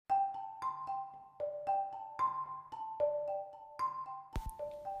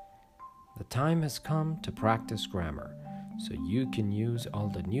The time has come to practice grammar so you can use all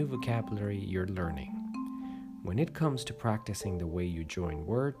the new vocabulary you're learning. When it comes to practicing the way you join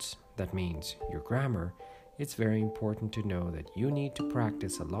words, that means your grammar, it's very important to know that you need to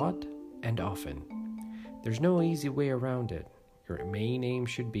practice a lot and often. There's no easy way around it. Your main aim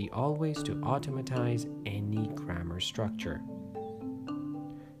should be always to automatize any grammar structure.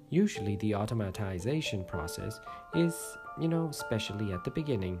 Usually the automatization process is, especially at the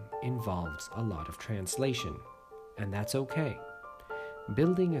beginning, involves a lot of translation, and that's okay.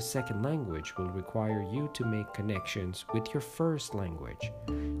 Building a second language will require you to make connections with your first language,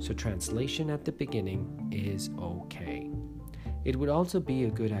 so translation at the beginning is okay. It would also be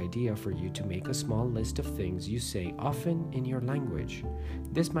a good idea for you to make a small list of things you say often in your language.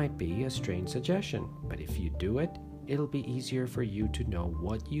 This might be a strange suggestion, but if you do it, it'll be easier for you to know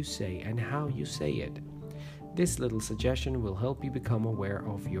what you say and how you say it. This little suggestion will help you become aware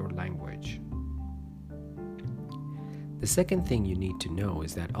of your language. The second thing you need to know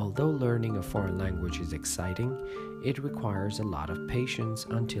is that although learning a foreign language is exciting, it requires a lot of patience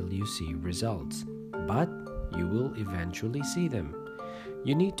until you see results. But you will eventually see them.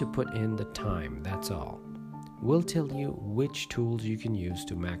 You need to put in the time, that's all. We'll tell you which tools you can use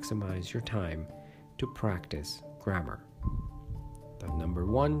to maximize your time to practice grammar. The number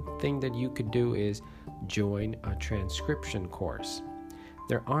one thing that you could do is join a transcription course.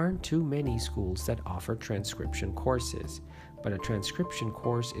 There aren't too many schools that offer transcription courses, but a transcription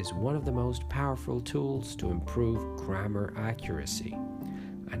course is one of the most powerful tools to improve grammar accuracy.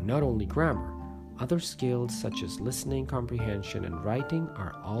 And not only grammar, other skills such as listening comprehension and writing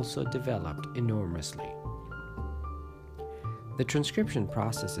are also developed enormously. The transcription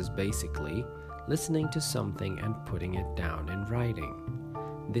process is basically listening to something and putting it down in writing.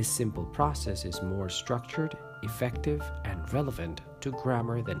 This simple process is more structured, effective, and relevant to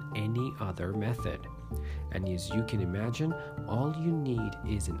grammar than any other method. And as you can imagine, all you need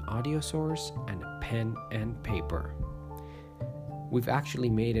is an audio source and a pen and paper. We've actually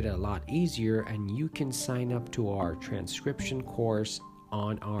made it a lot easier, and you can sign up to our transcription course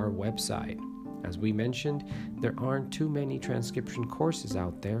on our website. As we mentioned, there aren't too many transcription courses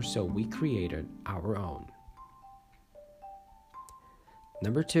out there, so we created our own.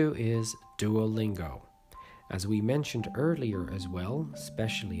 Number 2 is Duolingo. As we mentioned earlier as well,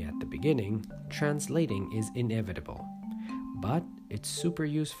 especially at the beginning, translating is inevitable, but it's super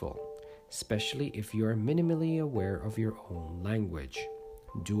useful, especially if you are minimally aware of your own language.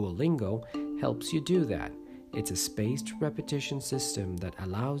 Duolingo helps you do that. It's a spaced repetition system that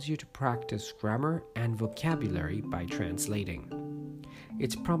allows you to practice grammar and vocabulary by translating.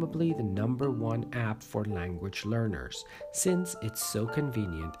 It's probably the number one app for language learners since it's so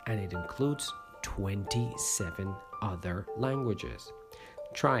convenient and it includes 27 other languages.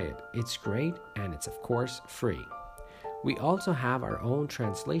 Try it, it's great, and it's of course free. We also have our own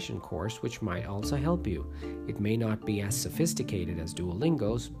translation course which might also help you. It may not be as sophisticated as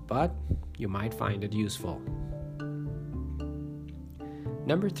Duolingo's, but you might find it useful.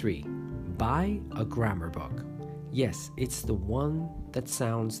 Number 3, buy a grammar book. Yes, it's the one that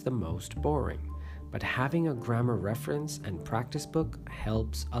sounds the most boring, but having a grammar reference and practice book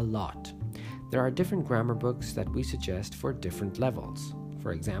helps a lot. There are different grammar books that we suggest for different levels.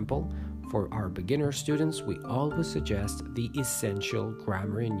 For example, for our beginner students, we always suggest the Essential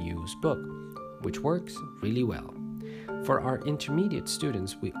Grammar in Use book, which works really well. For our intermediate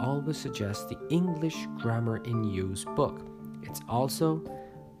students, we always suggest the English Grammar in Use book. It's also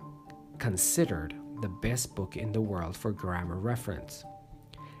considered the best book in the world for grammar reference.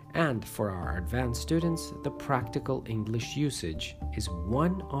 And for our advanced students, the Practical English Usage is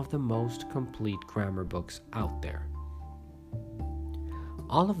one of the most complete grammar books out there.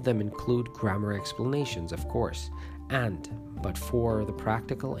 All of them include grammar explanations, of course, but for the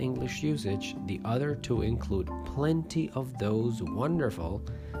Practical English Usage, the other two include plenty of those wonderful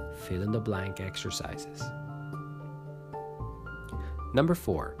fill-in-the-blank exercises. Number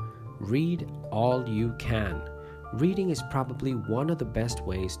 4, read all you can. Reading is probably one of the best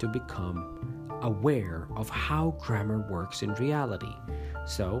ways to become aware of how grammar works in reality.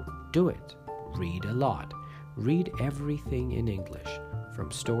 So do it. Read a lot. Read everything in English,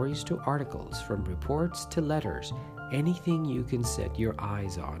 from stories to articles, from reports to letters. Anything you can set your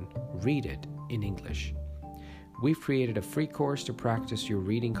eyes on, read it in English. We've created a free course to practice your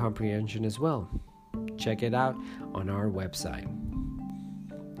reading comprehension as well. Check it out on our website.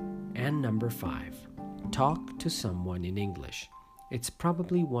 And number 5, talk to someone in English. It's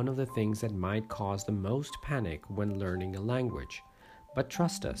probably one of the things that might cause the most panic when learning a language. But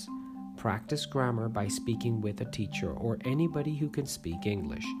trust us, practice grammar by speaking with a teacher or anybody who can speak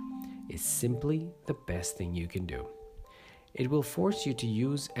English. is simply the best thing you can do. It will force you to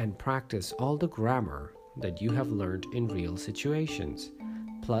use and practice all the grammar that you have learned in real situations.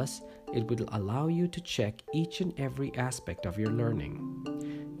 Plus, it will allow you to check each and every aspect of your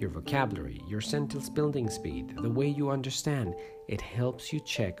learning. Your vocabulary, your sentence building speed, the way you understand, it helps you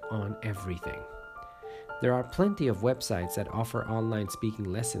check on everything. There are plenty of websites that offer online speaking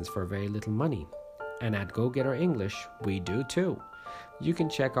lessons for very little money. And at Go Getter English, we do too. You can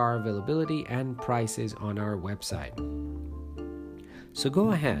check our availability and prices on our website. So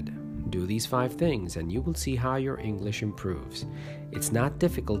go ahead, do these 5 things and you will see how your English improves. It's not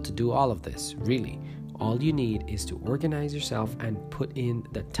difficult to do all of this, really. All you need is to organize yourself and put in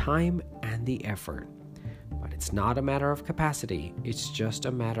the time and the effort. But it's not a matter of capacity, it's just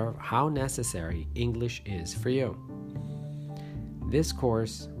a matter of how necessary English is for you. This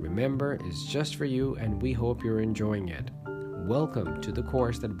course, remember, is just for you and we hope you're enjoying it. Welcome to the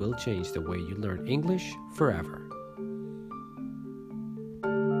course that will change the way you learn English forever.